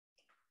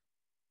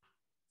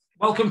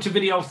Welcome to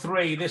video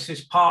 3. This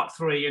is part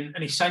 3, and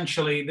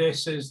essentially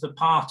this is the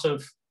part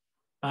of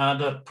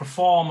the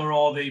performer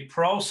or the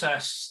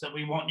process that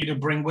we want you to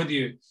bring with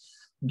you,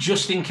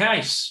 just in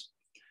case,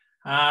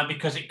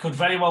 because it could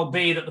very well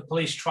be that the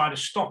police try to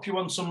stop you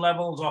on some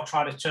levels or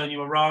try to turn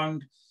you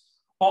around,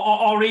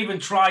 or even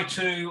try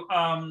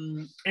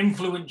to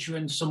influence you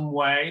in some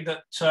way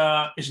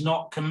that is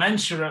not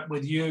commensurate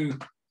with you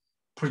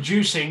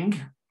producing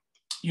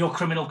your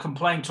criminal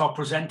complaint or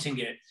presenting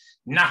it.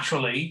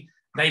 Naturally,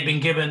 they've been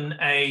given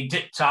a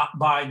diktat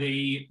by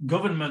the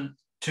government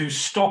to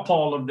stop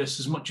all of this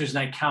as much as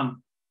they can.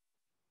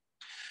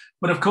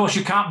 But of course,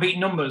 you can't beat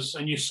numbers,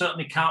 and you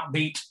certainly can't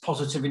beat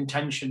positive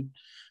intention.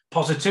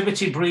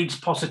 Positivity breeds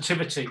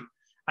positivity.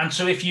 And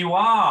so if you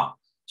are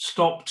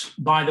stopped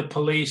by the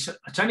police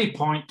at any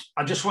point,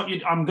 I'm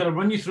going to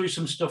run you through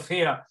some stuff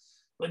here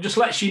that just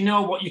lets you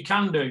know what you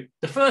can do.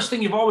 The first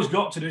thing you've always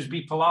got to do is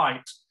be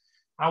polite.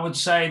 I would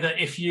say that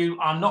if you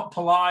are not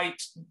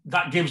polite,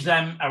 that gives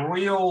them a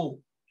real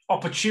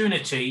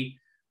opportunity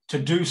to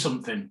do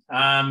something.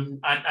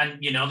 And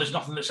you know, there's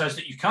nothing that says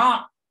that you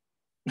can't.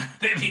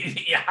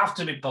 You have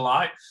to be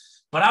polite.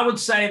 But I would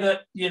say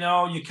that, you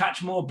know, you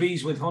catch more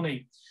bees with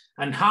honey.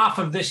 And half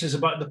of this is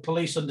about the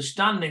police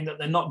understanding that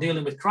they're not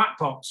dealing with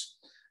crackpots,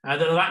 that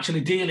they're actually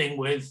dealing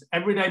with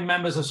everyday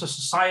members of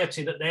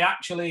society, that they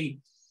actually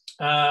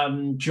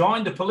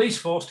joined the police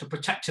force to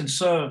protect and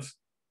serve.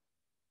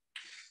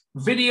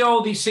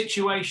 Video the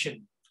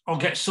situation or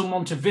get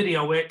someone to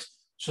video it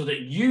so that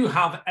you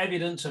have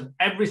evidence of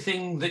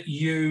everything that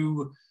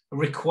you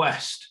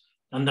request.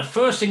 And the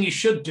first thing you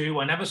should do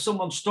whenever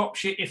someone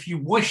stops you, if you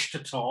wish to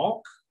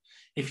talk,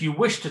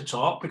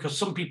 because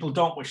some people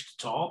don't wish to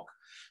talk,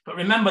 but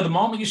remember, the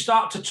moment you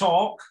start to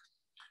talk,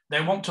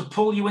 they want to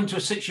pull you into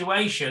a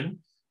situation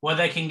where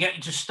they can get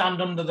you to stand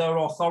under their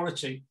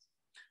authority.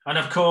 And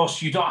of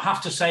course, you don't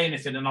have to say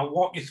anything, and I'll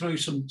walk you through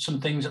some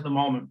things at the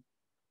moment.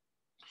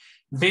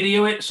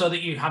 Video it so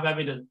that you have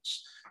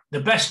evidence. The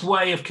best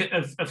way of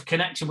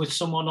connecting with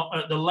someone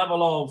at the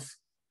level of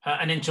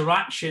an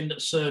interaction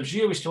that serves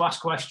you is to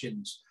ask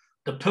questions.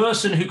 The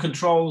person who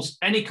controls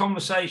any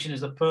conversation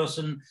is the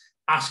person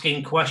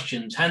asking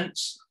questions.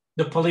 Hence,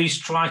 the police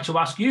try to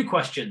ask you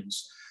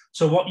questions.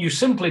 So what you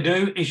simply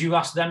do is you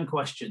ask them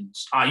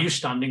questions. Are you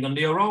standing under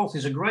your oath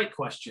is a great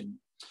question.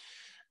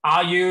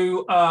 Are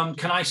you,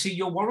 can I see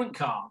your warrant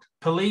card?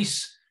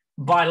 Police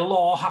by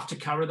law have to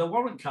carry the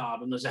warrant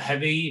card, and there's a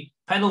heavy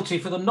penalty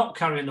for them not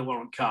carrying the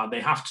warrant card.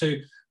 They have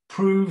to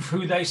prove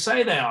who they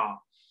say they are.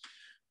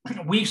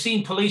 We've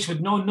seen police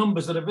with no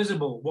numbers that are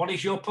visible. What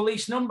is your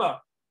police number?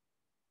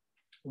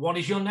 What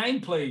is your name,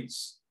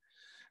 please?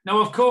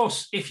 Now, of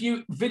course, if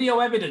you video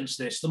evidence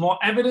this, the more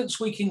evidence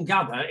we can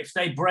gather, if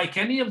they break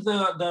any of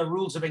the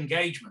rules of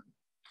engagement,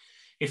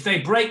 if they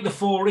break the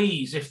 4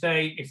 E's, if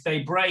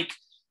they break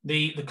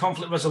the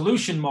conflict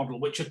resolution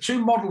model, which are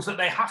 2 models that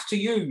they have to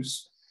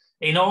use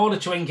in order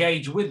to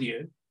engage with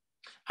you,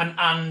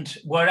 and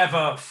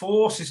wherever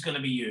force is going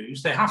to be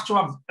used, they have to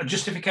have a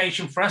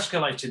justification for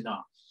escalating that.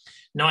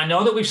 Now, I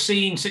know that we've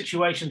seen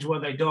situations where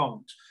they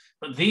don't,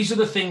 but these are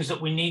the things that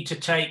we need to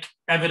take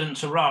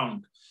evidence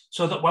around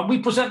so that when we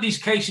present these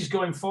cases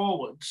going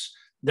forwards,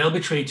 they'll be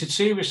treated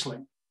seriously.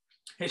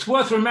 It's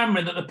worth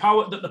remembering that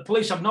the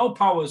police have no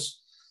powers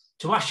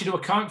to ask you to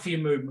account for your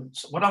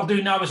movements. What I'll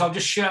do now is I'll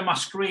just share my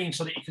screen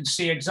so that you can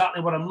see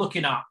exactly what I'm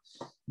looking at.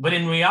 But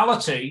in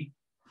reality,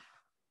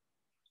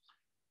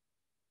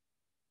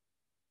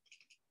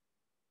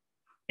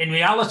 and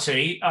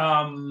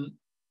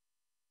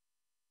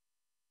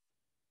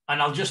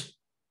I'll just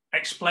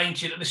explain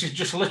to you that this is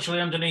just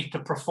literally underneath the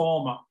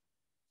performer,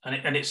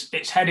 and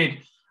it's headed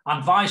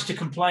 "Advice to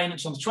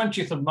Complainants on the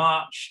 20th of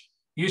March,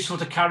 useful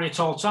to carry at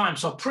all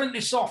times." So print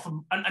this off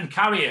and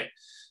carry it,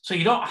 so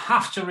you don't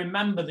have to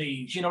remember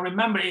these. You know,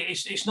 remember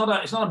it's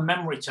not a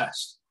memory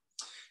test.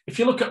 If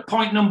you look at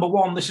point number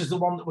 1, this is the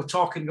one that we're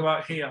talking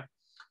about here.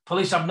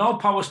 Police have no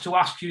powers to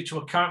ask you to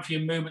account for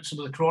your movements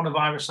under the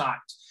Coronavirus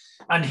Act.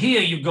 And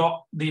here you've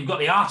got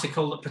the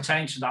article that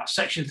pertains to that,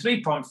 section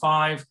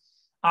 3.5,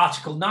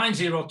 article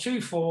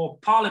 9024,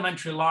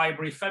 Parliamentary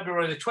Library,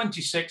 February the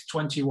 26th,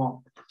 21.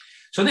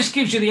 So this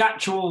gives you the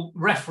actual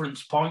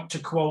reference point to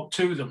quote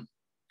to them.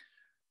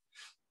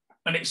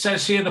 And it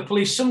says here, the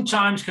police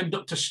sometimes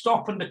conduct a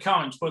stop and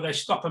account where they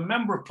stop a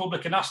member of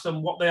public and ask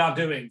them what they are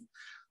doing.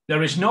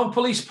 There is no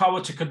police power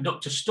to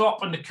conduct a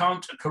stop and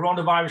account of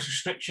coronavirus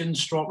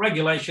restrictions,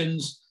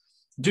 regulations,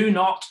 do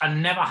not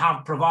and never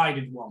have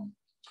provided one.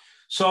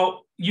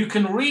 So you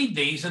can read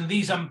these, and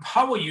these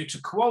empower you to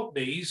quote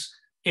these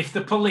if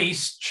the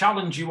police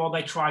challenge you or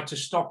they try to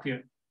stop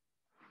you.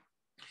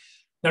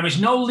 There is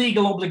no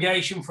legal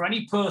obligation for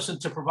any person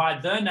to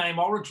provide their name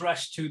or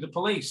address to the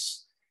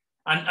police.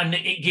 And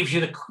it gives you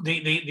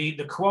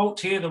the quote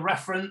here, the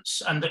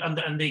reference, and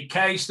the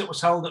case that was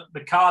held at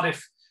the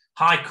Cardiff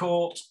High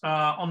Court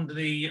under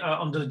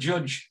the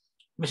judge,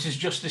 Mrs.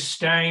 Justice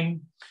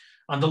Stein,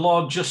 and the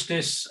Lord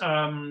Justice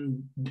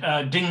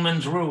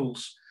Dingman's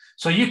rules.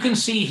 So you can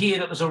see here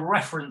that there's a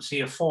reference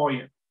here for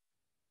you.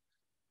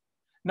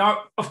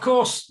 Now, of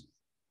course,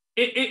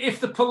 if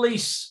the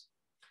police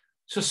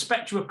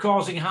suspect you of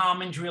causing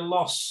harm, injury, or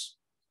loss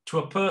to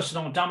a person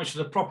or damage to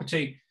the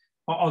property,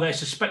 or they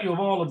suspect you of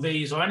all of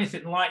these or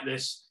anything like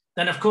this,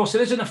 then of course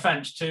it is an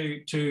offence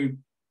to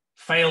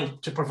fail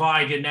to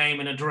provide your name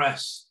and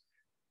address.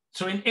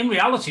 So in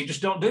reality,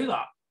 just don't do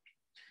that.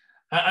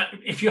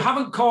 If you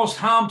haven't caused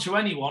harm to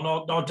anyone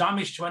or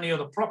damage to any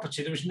other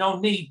property, there is no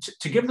need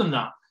to give them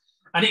that.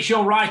 And it's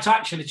your right,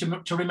 actually,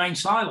 to remain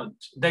silent.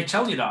 They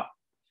tell you that.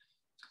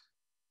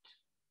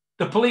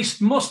 The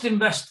police must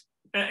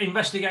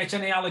investigate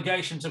any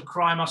allegations of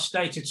crime as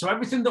stated. So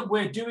everything that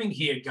we're doing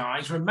here,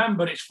 guys,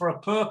 remember, it's for a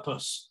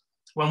purpose.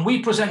 When we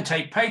present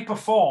a paper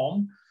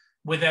form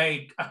with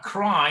a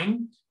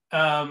crime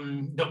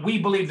that we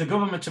believe the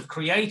government have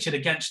created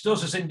against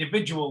us as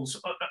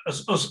individuals,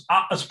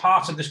 as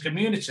part of this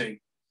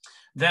community,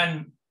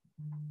 then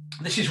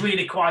this is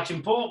really quite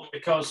important,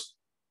 because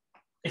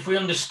if we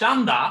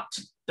understand that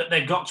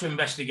they've got to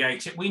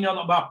investigate it, we know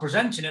that by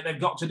presenting it,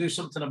 they've got to do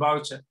something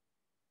about it.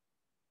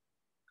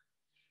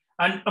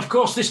 And of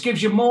course, this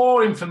gives you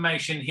more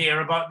information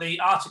here about the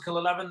Article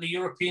 11, the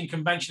European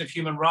Convention of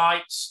Human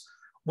Rights,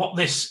 what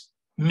this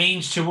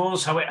means to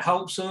us, how it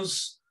helps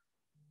us.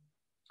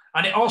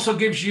 And it also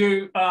gives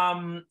you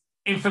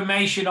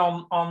information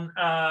on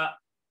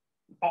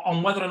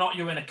whether or not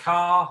you're in a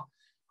car,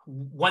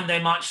 when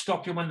they might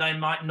stop you, when they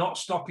might not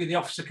stop you. The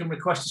officer can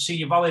request to see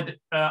your valid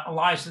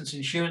license,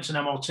 insurance, and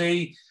MOT.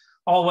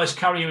 Always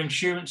carry your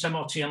insurance,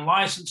 MOT, and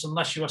license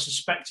unless you are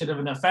suspected of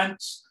an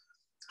offence.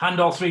 Hand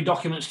all 3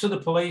 documents to the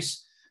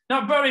police.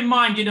 Now, bear in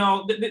mind, you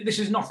know, this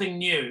is nothing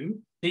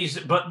new.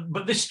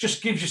 But this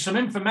just gives you some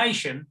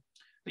information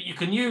that you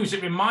can use.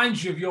 It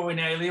reminds you of your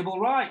inalienable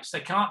rights.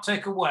 They can't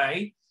take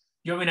away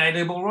your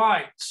inalienable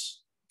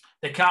rights.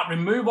 They can't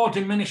remove or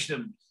diminish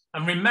them.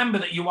 And remember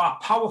that you are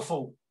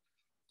powerful.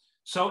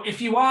 So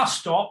if you are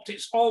stopped,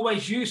 it's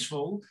always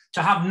useful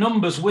to have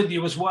numbers with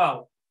you as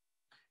well.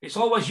 It's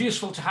always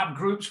useful to have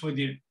groups with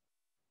you,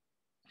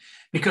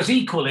 because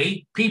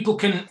equally, people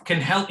can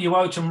help you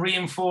out and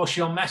reinforce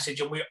your message.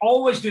 And we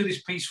always do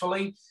this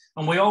peacefully,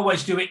 and we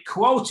always do it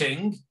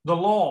quoting the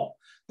law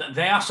that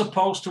they are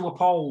supposed to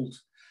uphold.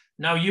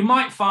 Now, you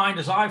might find,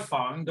 as I've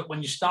found, that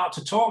when you start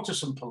to talk to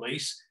some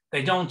police,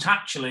 they're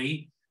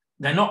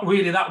not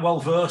really that well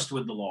versed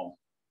with the law.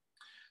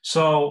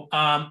 So,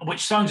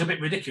 which sounds a bit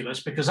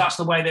ridiculous, because that's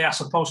the way they are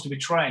supposed to be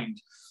trained.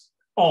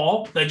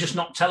 Or they're just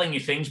not telling you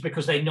things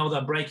because they know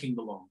they're breaking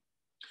the law.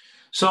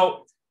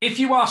 So if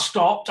you are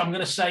stopped, I'm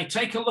going to say,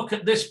 take a look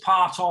at this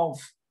part of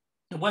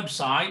the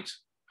website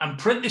and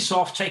print this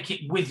off, take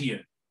it with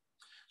you,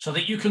 so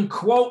that you can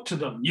quote to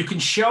them. You can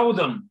show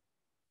them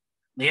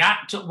the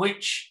act at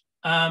which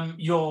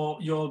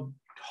you're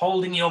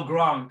holding your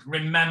ground.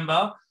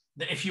 Remember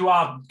that if you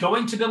are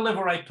going to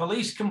deliver a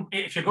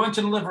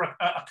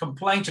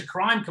complaint, a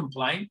crime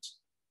complaint,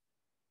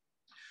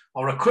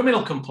 or a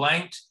criminal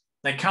complaint,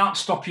 they can't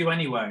stop you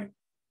anyway.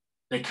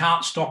 They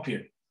can't stop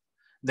you.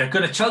 They're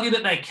going to tell you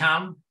that they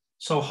can.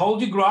 So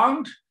hold your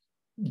ground.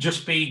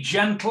 Just be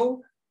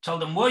gentle. Tell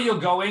them where you're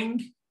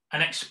going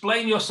and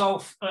explain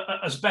yourself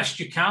as best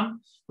you can.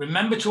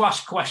 Remember to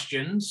ask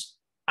questions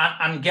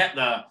and get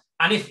there.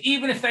 And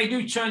even if they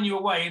do turn you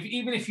away,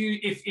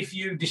 if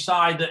you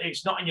decide that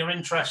it's not in your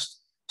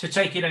interest to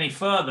take it any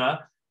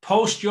further,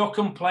 post your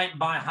complaint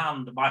by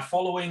hand by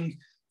following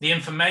the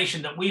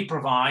information that we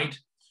provide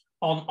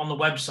on the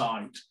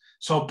website.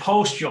 So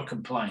post your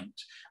complaint,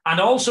 and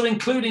also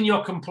include in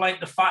your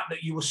complaint the fact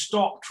that you were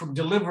stopped from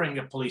delivering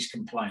a police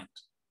complaint.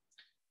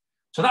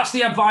 So that's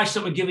the advice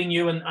that we're giving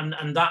you,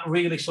 and that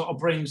really sort of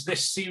brings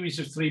this series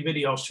of 3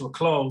 videos to a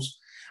close.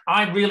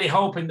 I'm really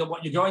hoping that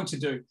what you're going to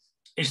do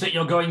is that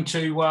you're going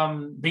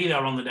to be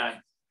there on the day.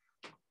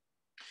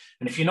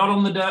 And if you're not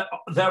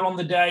there on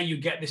the day, you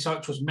get this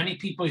out to as many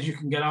people as you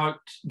can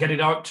get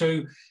it out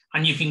to,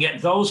 and you can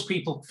get those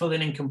people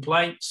filling in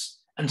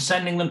complaints and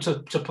sending them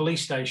to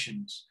police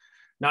stations.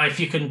 Now,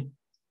 if you can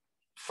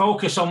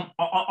focus on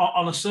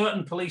a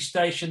certain police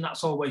station,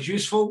 that's always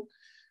useful,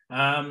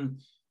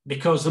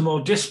 because the more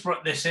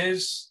disparate this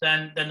is,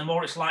 then the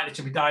more it's likely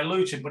to be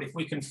diluted. But if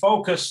we can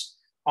focus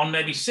on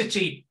maybe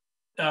city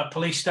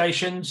police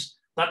stations,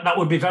 that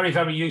would be very,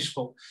 very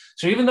useful.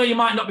 So even though you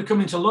might not be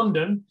coming to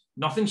London,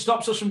 nothing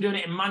stops us from doing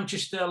it in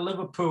Manchester,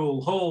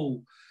 Liverpool,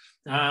 Hull,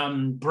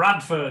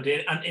 Bradford,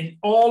 and in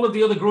all of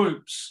the other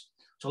groups.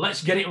 So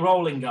let's get it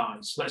rolling,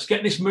 guys. Let's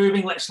get this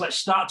moving. Let's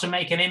start to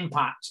make an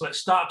impact. Let's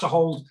start to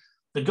hold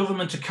the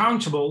government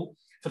accountable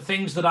for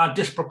things that are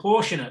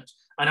disproportionate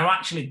and are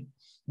actually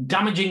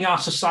damaging our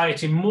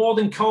society more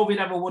than COVID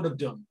ever would have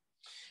done.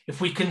 If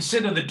we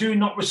consider the do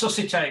not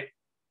resuscitate,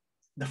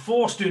 the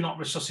forced do not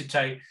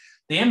resuscitate,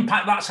 the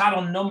impact that's had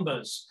on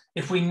numbers.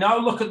 If we now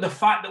look at the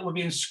fact that we're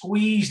being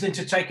squeezed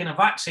into taking a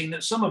vaccine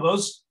that some of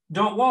us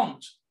don't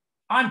want.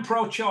 I'm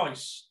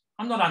pro-choice.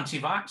 I'm not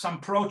anti-vax, I'm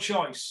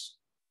pro-choice.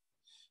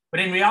 But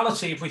in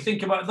reality, if we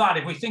think about that,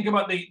 if we think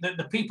about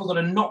the people that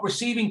are not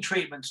receiving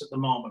treatments at the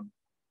moment,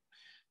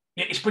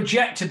 it's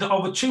projected that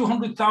over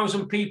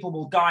 200,000 people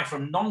will die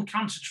from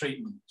non-cancer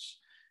treatments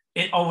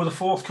over the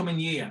forthcoming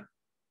year.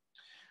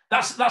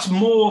 That's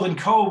more than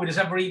COVID has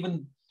ever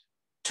even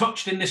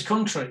touched in this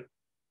country.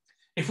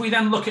 If we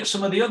then look at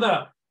some of the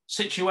other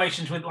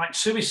situations with like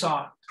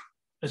suicide,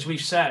 as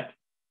we've said.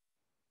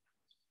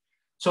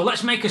 So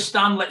let's make a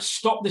stand. Let's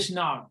stop this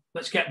now.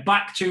 Let's get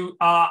back to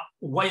our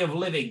way of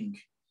living,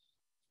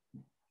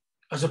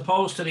 as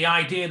opposed to the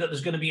idea that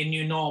there's going to be a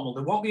new normal.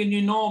 There won't be a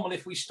new normal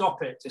if we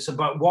stop it. It's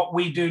about what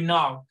we do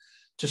now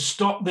to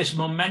stop this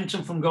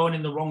momentum from going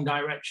in the wrong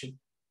direction.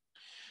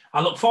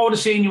 I look forward to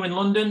seeing you in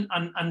London,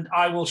 and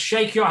I will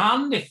shake your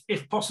hand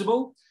if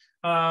possible.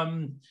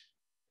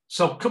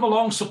 So come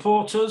along,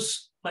 support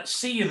us. Let's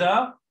see you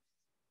there,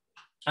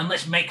 and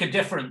let's make a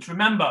difference.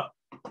 Remember,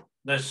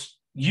 there's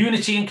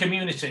unity and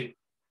community.